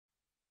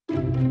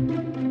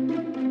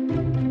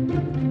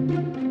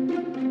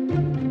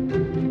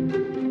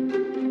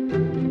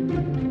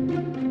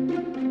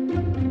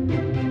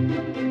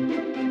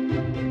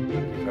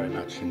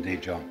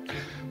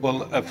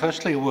Well,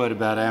 firstly, a word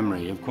about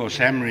AMRI. Of course,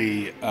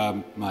 AMRI,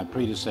 my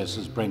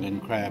predecessors,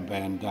 Brendan Crabb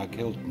and Doug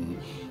Hilton,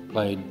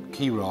 played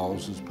key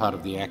roles as part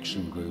of the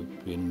action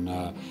group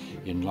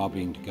in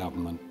lobbying to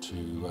government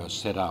to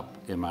set up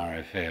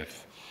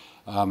MRFF.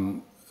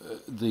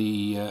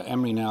 The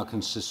AMRI now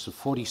consists of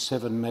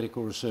 47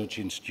 medical research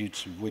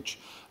institutes, of which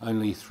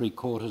only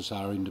 3/4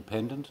 are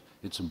independent.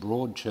 It's a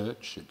broad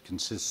church. It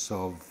consists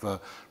of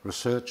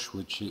research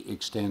which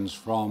extends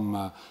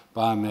from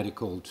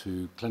biomedical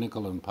to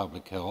clinical and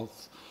public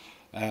health.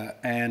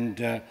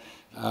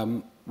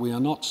 We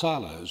are not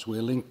silos,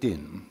 we're linked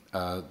in.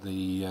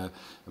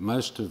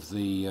 Most of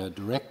the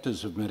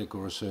directors of medical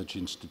research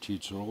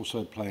institutes are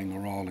also playing a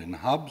role in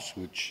hubs,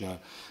 which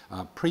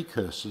are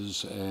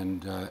precursors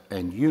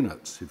and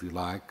units, if you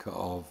like,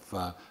 of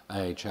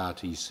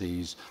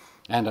AHRTCs,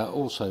 and are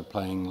also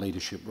playing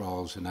leadership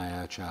roles in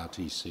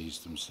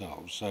AHRTCs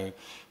themselves. So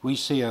we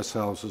see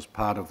ourselves as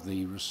part of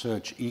the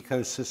research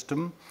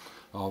ecosystem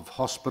of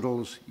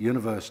hospitals,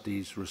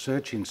 universities,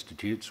 research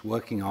institutes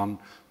working on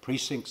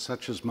precincts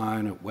such as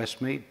mine at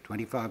Westmead,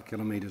 25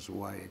 kilometres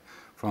away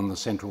from the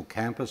central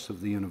campus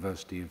of the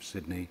University of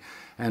Sydney,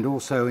 and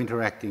also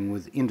interacting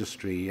with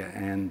industry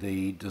and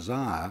the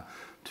desire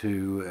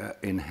to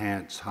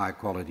enhance high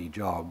quality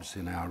jobs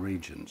in our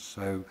regions.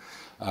 So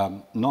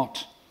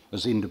not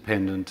as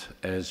independent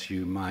as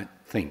you might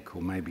think,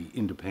 or maybe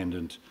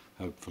independent,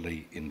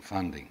 hopefully, in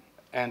funding.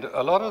 And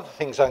a lot of the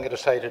things I'm going to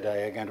say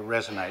today are going to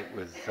resonate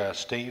with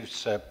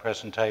Steve's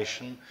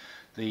presentation.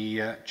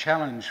 The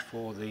challenge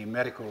for the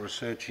medical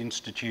research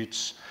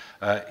institutes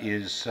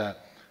is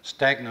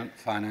stagnant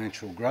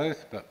financial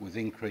growth, but with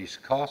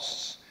increased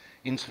costs,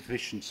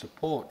 insufficient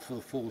support for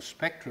the full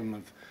spectrum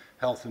of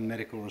health and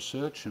medical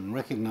research, and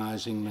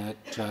recognising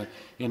that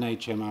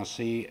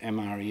NHMRC,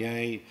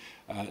 MREA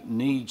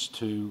needs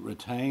to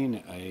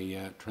retain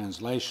a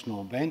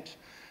translational bent,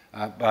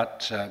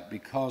 but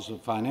because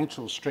of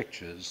financial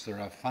strictures, there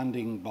are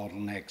funding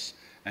bottlenecks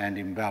and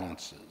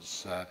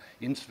imbalances.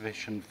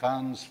 Insufficient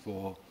funds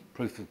for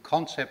proof of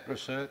concept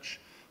research,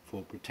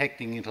 for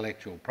protecting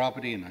intellectual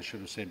property, and I should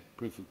have said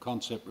proof of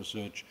concept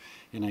research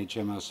in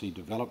HMRC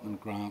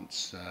development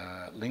grants,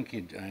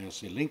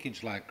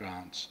 linkage-like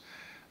grants,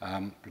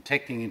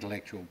 protecting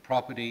intellectual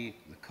property,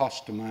 the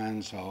cost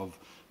demands of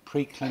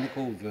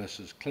preclinical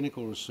versus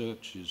clinical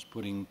research is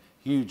putting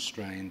huge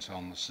strains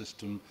on the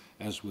system,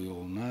 as we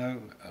all know,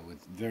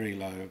 with very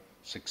low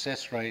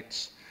success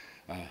rates.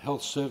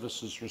 Health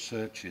services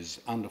research is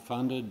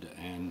underfunded,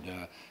 and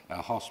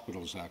our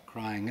hospitals are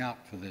crying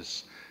out for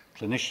this.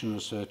 Clinician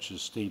research,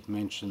 as Steve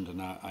mentioned,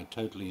 and I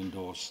totally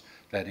endorse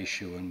that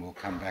issue, and we'll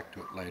come back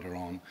to it later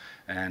on,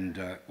 and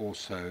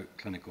also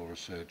clinical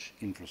research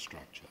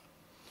infrastructure.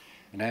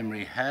 And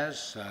AMRI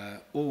has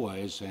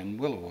always and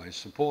will always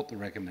support the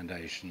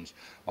recommendations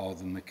of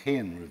the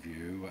McKeon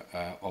Review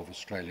of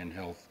Australian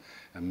health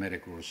and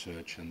medical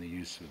research, and the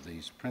use of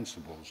these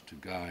principles to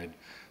guide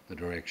the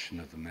direction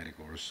of the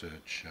Medical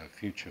Research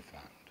Future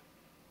Fund.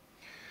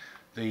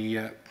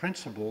 The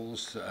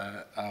principles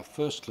are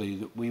firstly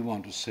that we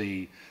want to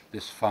see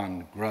this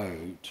fund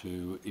grow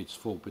to its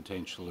full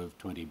potential of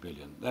 20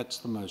 billion. That's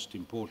the most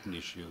important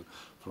issue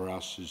for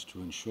us, is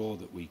to ensure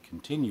that we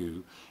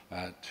continue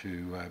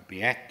to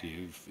be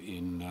active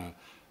in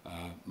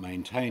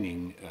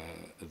maintaining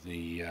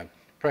the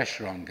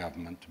pressure on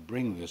government to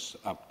bring this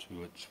up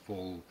to its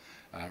full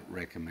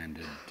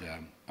recommended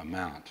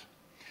amount.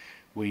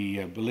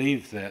 We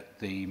believe that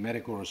the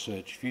Medical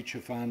Research Future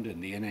Fund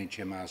and the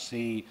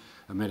NHMRC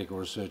Medical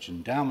Research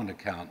Endowment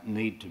Account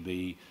need to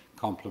be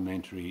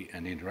complementary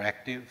and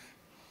interactive,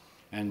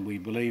 and we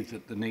believe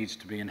that there needs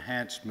to be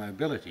enhanced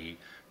mobility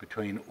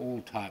between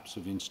all types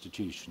of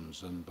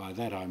institutions, and by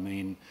that I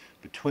mean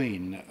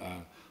between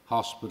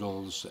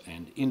hospitals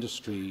and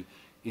industry,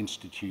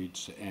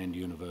 institutes and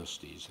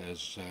universities.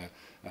 As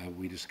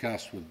we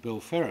discussed with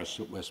Bill Ferris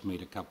at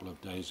Westmead a couple of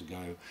days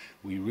ago,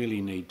 we really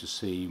need to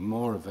see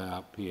more of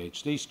our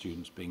PhD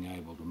students being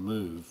able to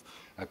move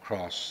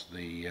across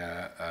the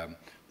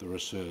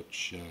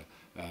research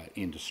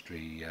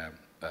industry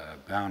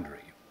boundary.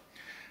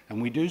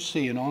 And we do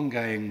see an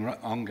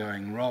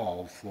ongoing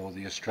role for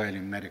the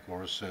Australian Medical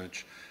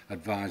Research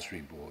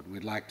Advisory Board.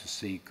 We'd like to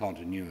see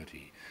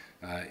continuity.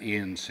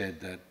 Ian said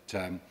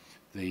that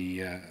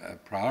the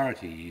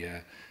priority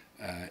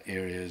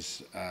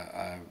areas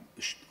are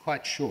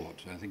quite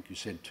short. I think you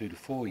said 2 to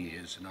 4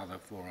 years, another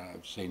 4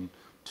 I've seen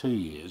 2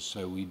 years.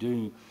 So we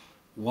do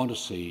want to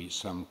see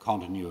some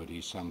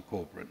continuity, some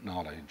corporate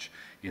knowledge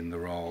in the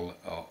role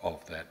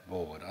of that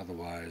board.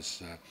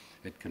 Otherwise,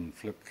 it can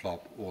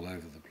flip-flop all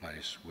over the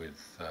place with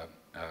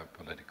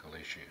political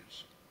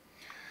issues.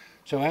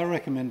 So our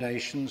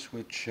recommendations,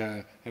 which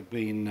have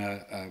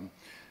been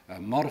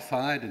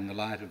modified in the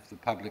light of the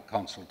public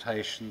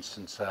consultation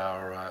since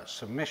our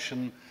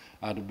submission,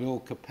 are to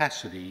build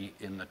capacity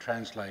in the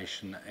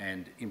translation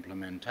and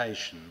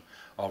implementation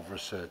of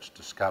research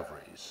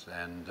discoveries.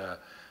 And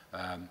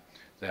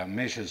there are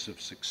measures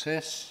of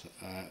success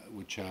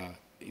which are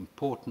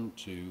important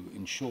to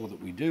ensure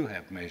that we do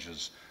have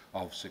measures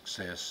of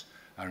success,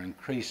 are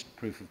increased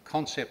proof of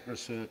concept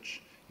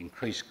research,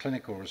 increased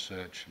clinical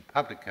research in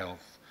public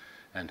health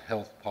and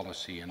health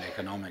policy and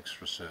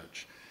economics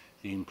research,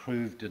 the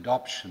improved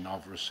adoption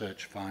of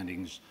research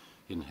findings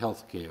in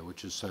healthcare,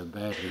 which is so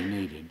badly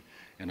needed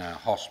in our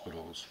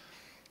hospitals,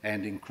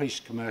 and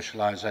increased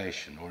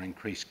commercialisation or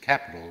increased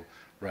capital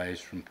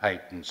raised from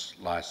patents,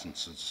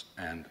 licenses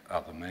and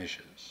other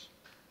measures.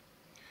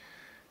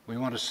 We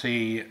want to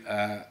see,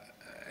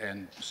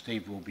 and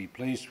Steve will be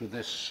pleased with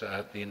this,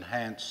 the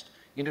enhanced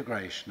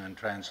integration and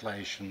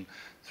translation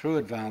through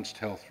advanced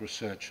health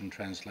research and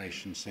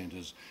translation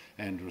centres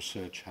and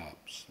research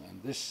hubs.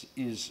 And this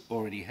is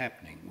already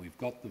happening. We've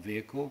got the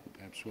vehicle,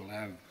 perhaps we'll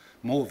have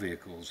more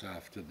vehicles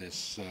after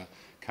this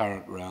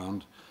current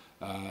round,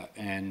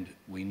 and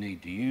we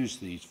need to use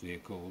these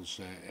vehicles,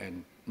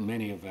 and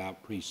many of our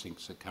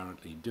precincts are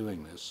currently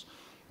doing this.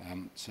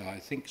 So I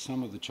think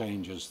some of the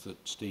changes that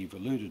Steve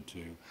alluded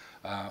to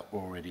are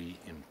already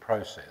in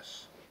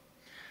process.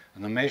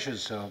 And the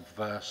measures of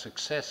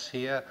success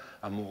here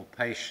are more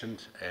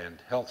patient and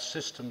health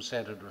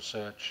system-centred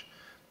research,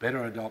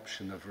 better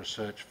adoption of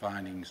research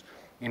findings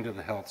into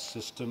the health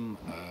system,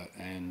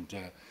 and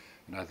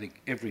I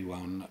think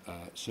everyone,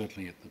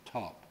 certainly at the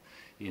top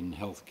in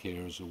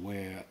healthcare, is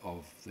aware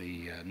of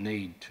the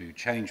need to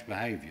change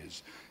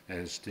behaviours,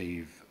 as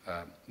Steve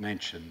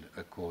mentioned,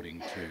 according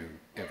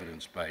to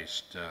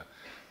evidence-based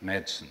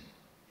medicine.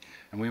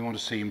 And we want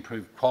to see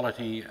improved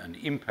quality and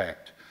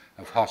impact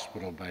of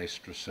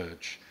hospital-based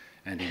research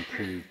and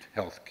improved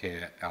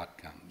healthcare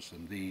outcomes.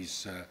 And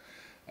these,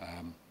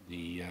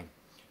 the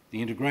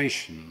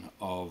integration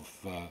of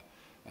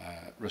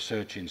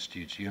research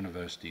institutes,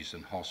 universities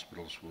and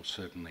hospitals will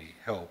certainly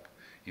help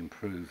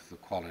improve the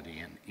quality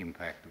and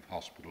impact of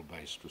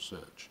hospital-based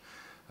research.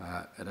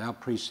 At our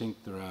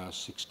precinct there are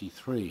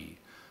 63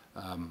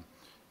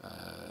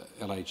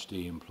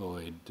 LHD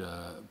employed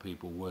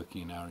people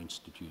working in our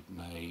institute,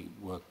 and they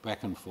work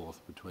back and forth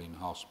between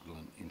hospital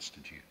and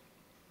institute.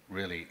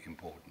 Really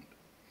important.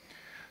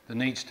 There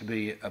needs to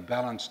be a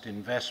balanced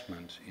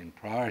investment in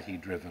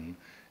priority-driven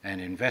and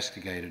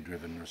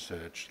investigator-driven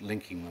research,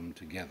 linking them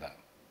together.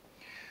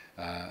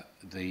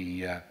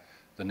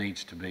 There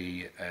needs to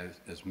be,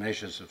 as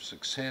measures of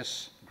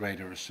success,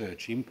 greater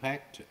research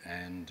impact,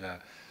 and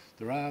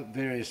there are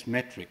various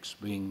metrics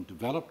being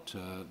developed.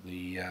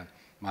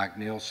 Mike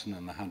Nielsen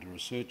and the Hunter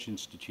Research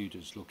Institute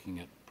is looking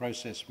at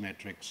process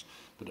metrics,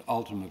 but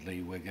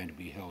ultimately we're going to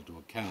be held to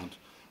account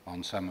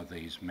on some of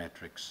these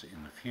metrics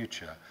in the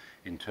future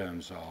in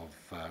terms of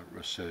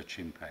research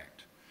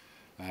impact.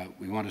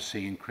 We want to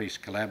see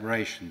increased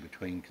collaboration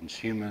between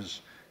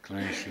consumers,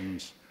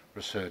 clinicians,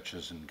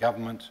 researchers and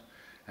government,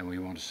 and we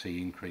want to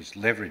see increased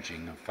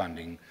leveraging of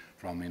funding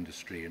from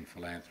industry and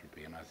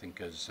philanthropy. And I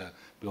think, as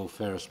Bill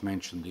Ferris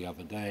mentioned the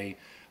other day,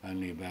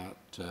 only about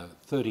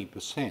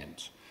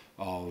 30%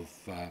 of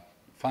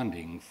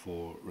funding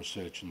for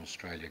research in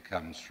Australia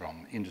comes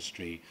from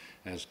industry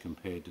as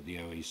compared to the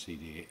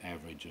OECD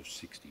average of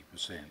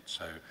 60%.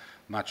 So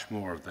much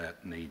more of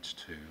that needs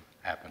to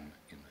happen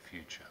in the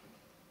future.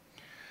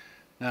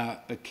 Now,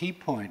 a key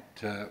point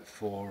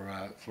for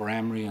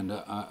AMRI and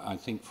I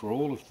think for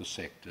all of the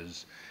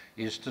sectors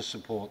is to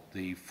support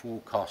the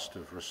full cost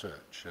of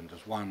research. And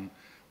as one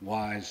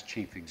wise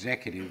chief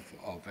executive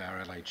of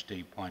our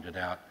LHD pointed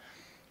out,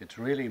 it's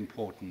really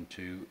important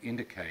to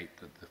indicate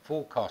that the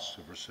full costs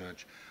of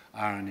research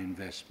are an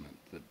investment,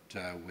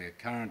 that we're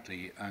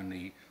currently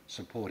only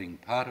supporting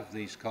part of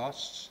these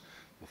costs.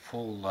 The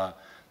full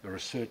the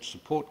research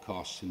support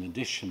costs, in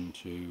addition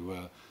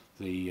to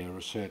the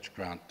research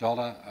grant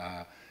dollar,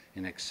 are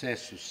in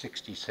excess of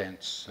 60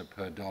 cents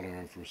per dollar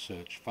of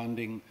research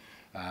funding,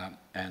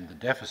 and the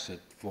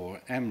deficit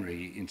for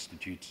AMRI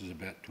institutes is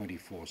about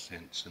 24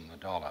 cents in the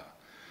dollar.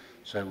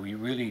 So we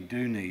really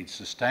do need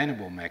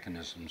sustainable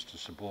mechanisms to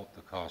support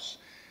the costs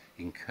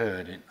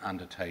incurred in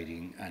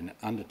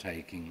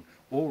undertaking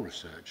all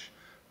research,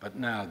 but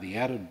now the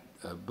added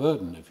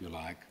burden, if you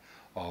like,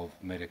 of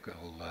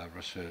medical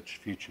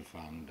research future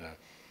fund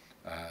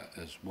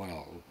as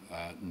well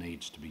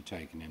needs to be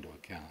taken into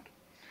account.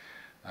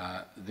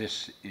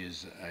 This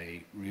is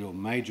a real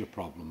major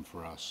problem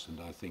for us, and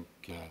I think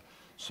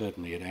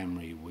certainly at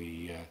AMRI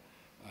we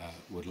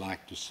would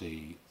like to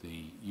see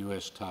the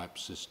US type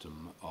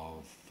system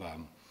of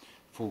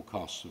full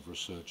costs of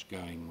research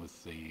going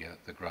with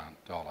the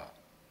grant dollar.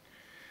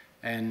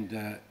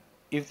 And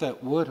if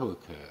that were to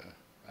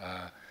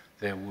occur,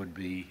 there would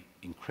be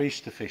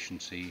increased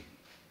efficiency,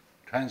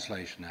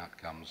 translation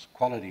outcomes,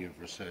 quality of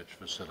research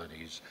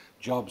facilities,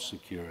 job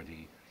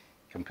security,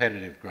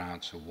 competitive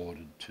grants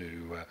awarded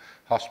to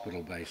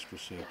hospital-based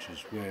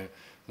researchers where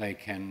they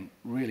can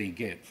really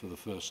get for the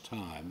first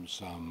time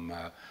some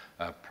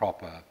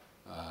proper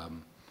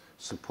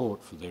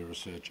support for their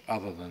research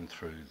other than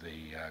through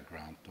the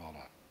grant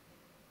dollar.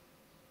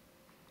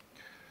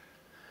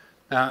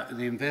 Now,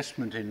 the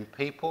investment in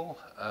people,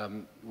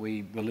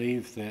 we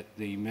believe that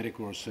the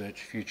Medical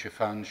Research Future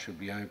Fund should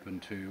be open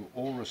to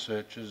all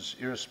researchers,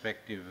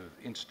 irrespective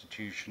of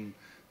institution,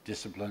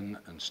 discipline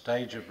and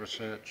stage of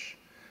research.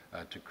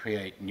 to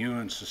create new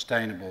and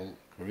sustainable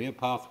career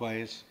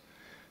pathways,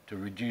 to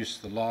reduce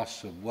the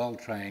loss of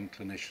well-trained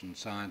clinician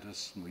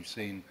scientists, and we've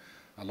seen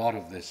a lot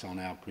of this on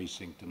our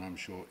precinct, and I'm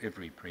sure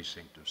every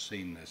precinct has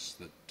seen this,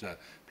 that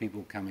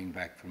people coming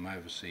back from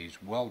overseas,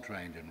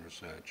 well-trained in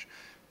research,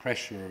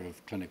 pressure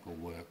of clinical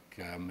work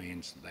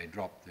means that they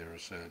drop their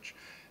research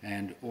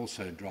and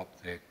also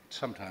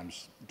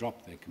sometimes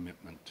drop their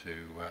commitment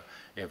to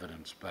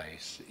evidence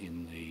base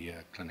in the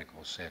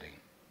clinical setting.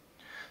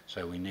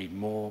 So we need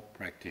more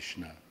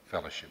practitioner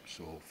fellowships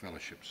or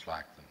fellowships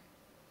like them.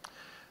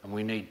 And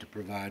we need to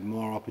provide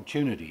more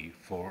opportunity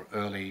for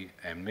early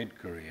and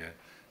mid-career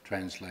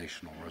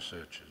translational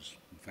researchers,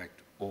 in fact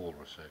all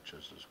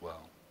researchers as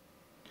well.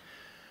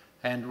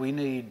 And we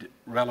need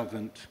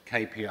relevant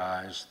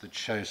KPIs that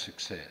show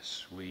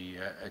success. We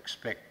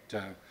expect,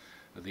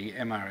 the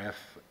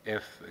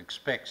MRFF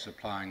expects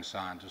applying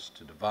scientists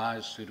to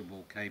devise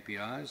suitable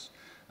KPIs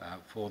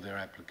for their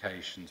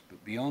applications,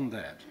 but beyond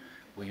that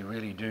we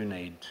really do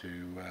need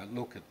to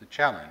look at the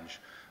challenge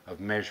of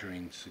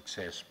measuring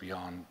success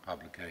beyond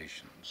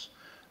publications.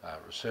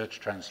 Research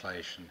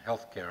translation,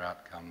 healthcare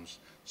outcomes,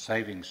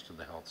 savings to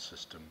the health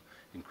system,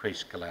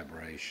 increased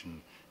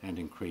collaboration and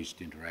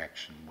increased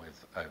interaction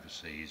with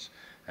overseas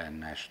and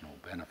national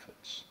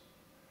benefits.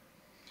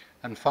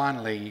 And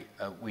finally,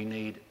 we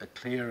need a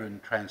clear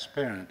and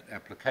transparent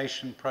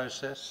application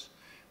process.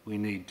 We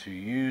need to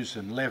use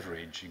and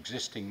leverage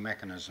existing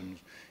mechanisms,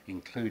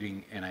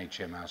 including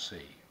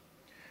NHMRC.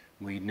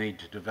 We need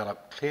to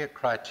develop clear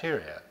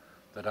criteria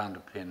that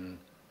underpin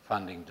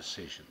funding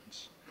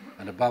decisions.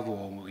 And above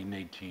all, we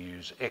need to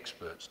use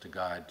experts to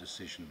guide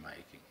decision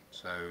making.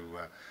 So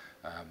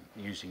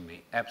using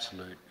the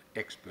absolute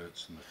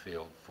experts in the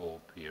field for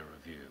peer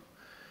review.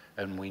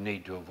 And we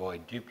need to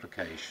avoid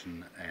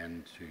duplication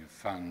and to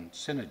fund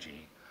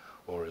synergy,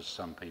 or as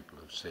some people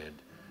have said,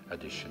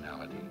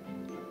 additionality.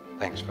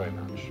 Thanks very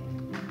much.